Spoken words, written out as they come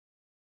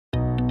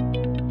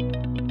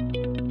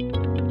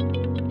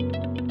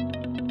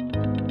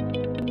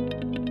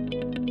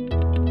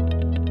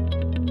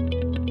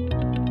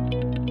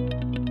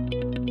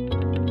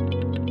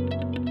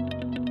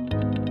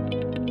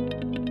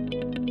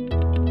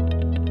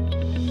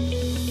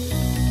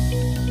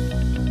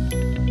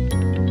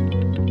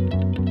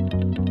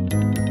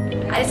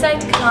I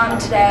decided to come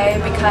today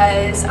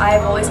because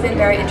I've always been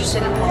very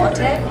interested in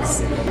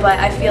politics, but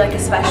I feel like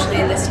especially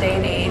in this day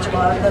and age, a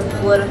lot of the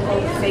political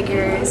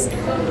figures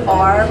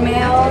are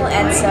male,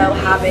 and so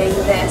having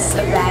this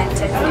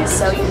event I think is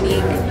so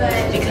unique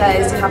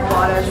because you have a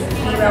lot of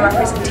female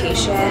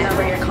representation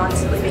where you're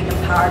constantly being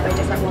empowered by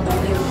different women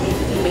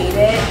who made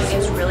it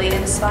is really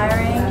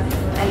inspiring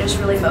and just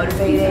really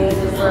motivating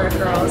for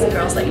girls and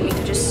girls like me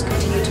to just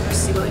continue to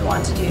pursue what we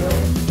want to do.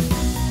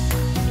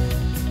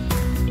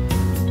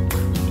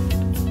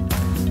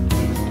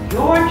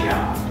 Your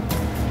job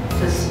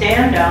to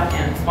stand up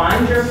and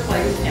find your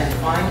place and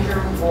find your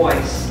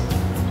voice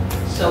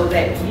so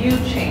that you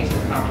change the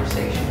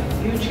conversation,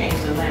 you change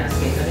the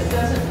landscape. And it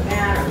doesn't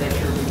matter that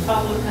you're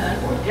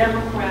Republican or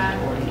Democrat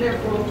or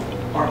liberal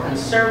or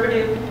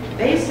conservative.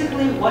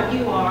 Basically what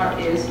you are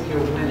is you're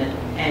women,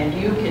 and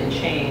you can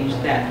change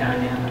that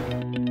dynamic.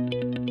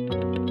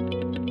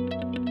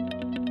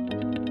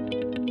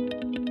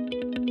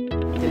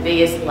 The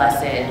biggest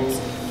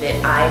lessons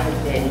that I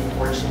have been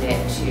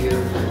fortunate to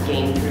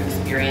gain through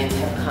experience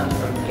have come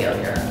from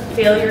failure.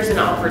 Failure is an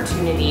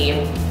opportunity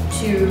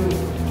to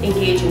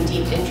engage in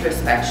deep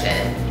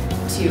introspection,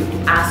 to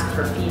ask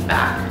for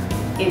feedback.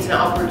 It's an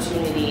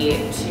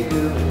opportunity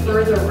to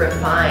further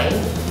refine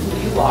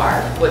who you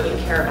are, what you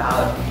care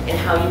about, and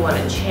how you want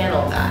to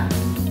channel that.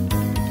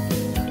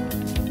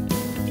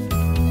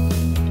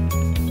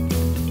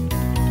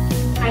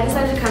 I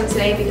decided to come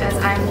today because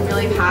I'm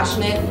really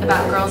passionate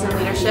about girls in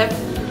leadership.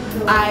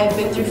 I've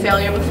been through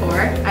failure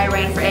before. I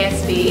ran for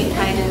ASB and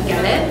I didn't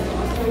get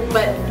it,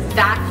 but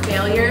that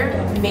failure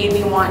made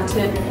me want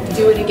to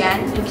do it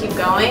again and keep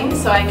going,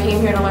 so I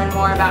came here to learn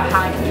more about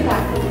how I can do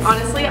that.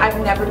 Honestly, I've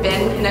never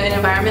been in an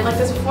environment like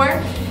this before,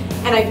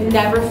 and I've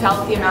never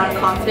felt the amount of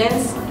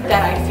confidence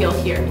that I feel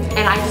here.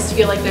 And I just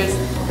feel like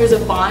there's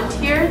a bond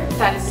here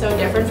that is so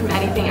different from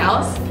anything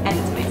else, and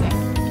it's amazing.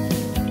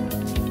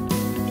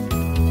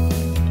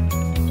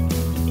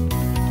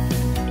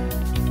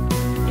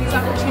 These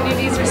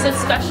opportunities are so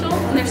special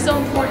and they're so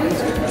important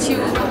to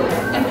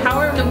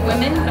empower the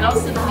women but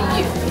also the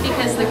youth,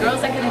 because the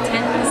girls that can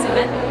attend this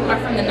event are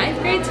from the 9th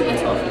grade to the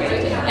 12th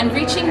grade, and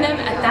reaching them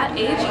at that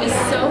age is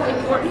so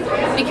important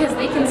because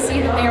they can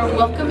see that they are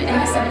welcome in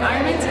this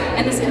environment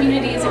and this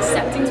community is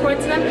accepting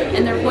towards them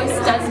and their voice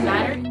does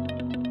matter.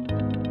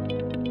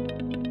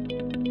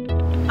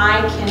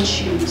 I can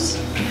choose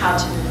how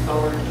to move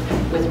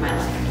forward with my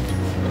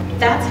life.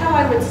 That's how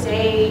I would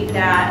say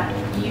that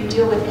you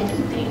deal with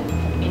anything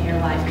in your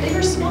life, big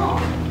or small,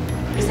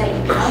 is that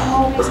you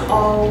can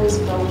always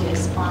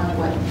focus on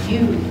what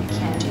you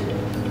can do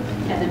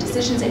and the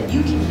decisions that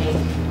you can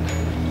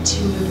make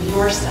to move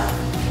yourself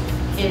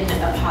in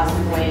a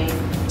positive way,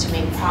 to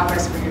make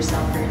progress for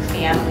yourself, for your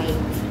family,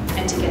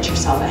 and to get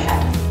yourself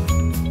ahead.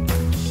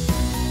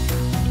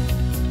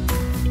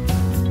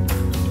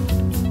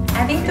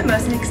 I think the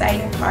most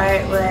exciting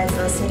part was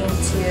listening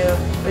to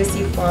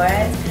Lucy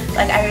Flores.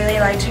 I really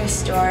liked her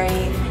story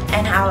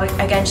and how,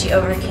 again, she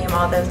overcame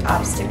all those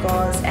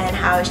obstacles and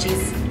how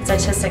she's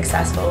such a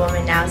successful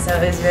woman now, so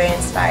it was very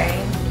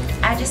inspiring.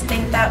 I just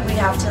think that we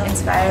have to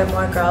inspire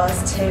more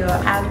girls to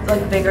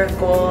have bigger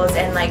goals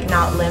and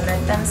not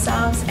limit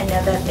themselves and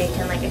know that they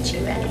can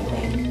achieve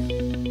anything.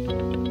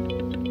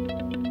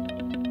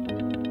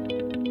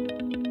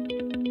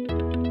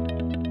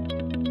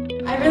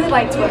 I really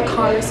liked what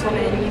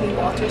Congresswoman Mimi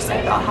Walters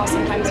said about how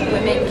sometimes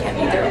women can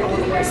be their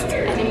own worst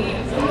enemy.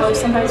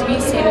 Sometimes we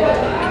stand in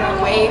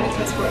our way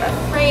because we're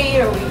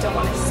afraid or we don't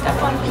want to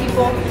step on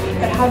people,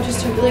 but how just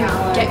to really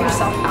get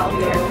yourself out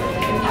there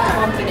and be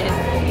confident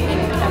in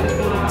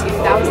everything you do.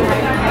 That was my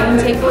main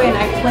takeaway, and I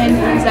plan to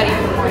use that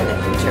even more in the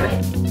future.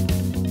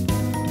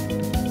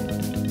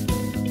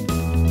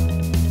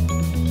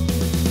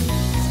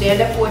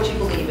 Stand up for what you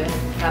believe in,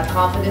 have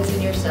confidence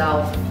in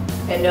yourself,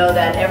 and know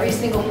that every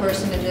single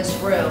person in this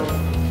room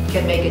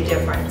can make a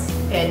difference.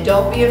 And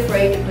don't be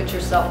afraid to put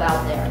yourself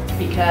out there,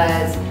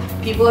 because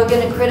people are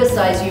going to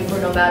criticize you for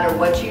no matter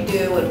what you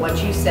do and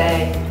what you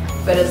say,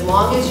 but as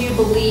long as you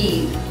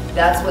believe,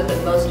 that's what the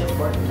most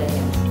important thing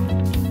is.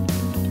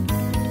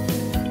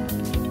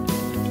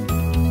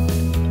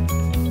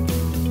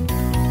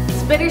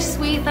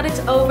 Bittersweet that it's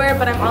over,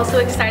 but I'm also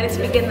excited to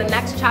begin the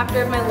next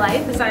chapter of my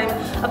life as I'm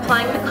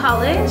applying to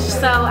college.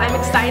 So I'm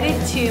excited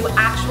to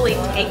actually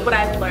take what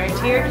I've learned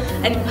here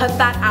and put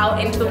that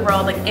out into the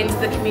world, into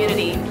the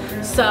community.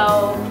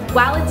 So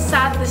while it's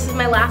sad this is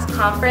my last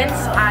conference,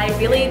 I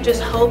really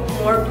just hope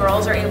more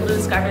girls are able to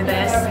discover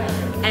this.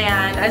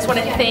 And I just want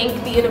to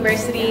thank the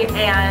university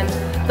and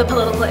the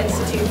Political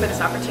Institute for this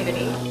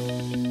opportunity.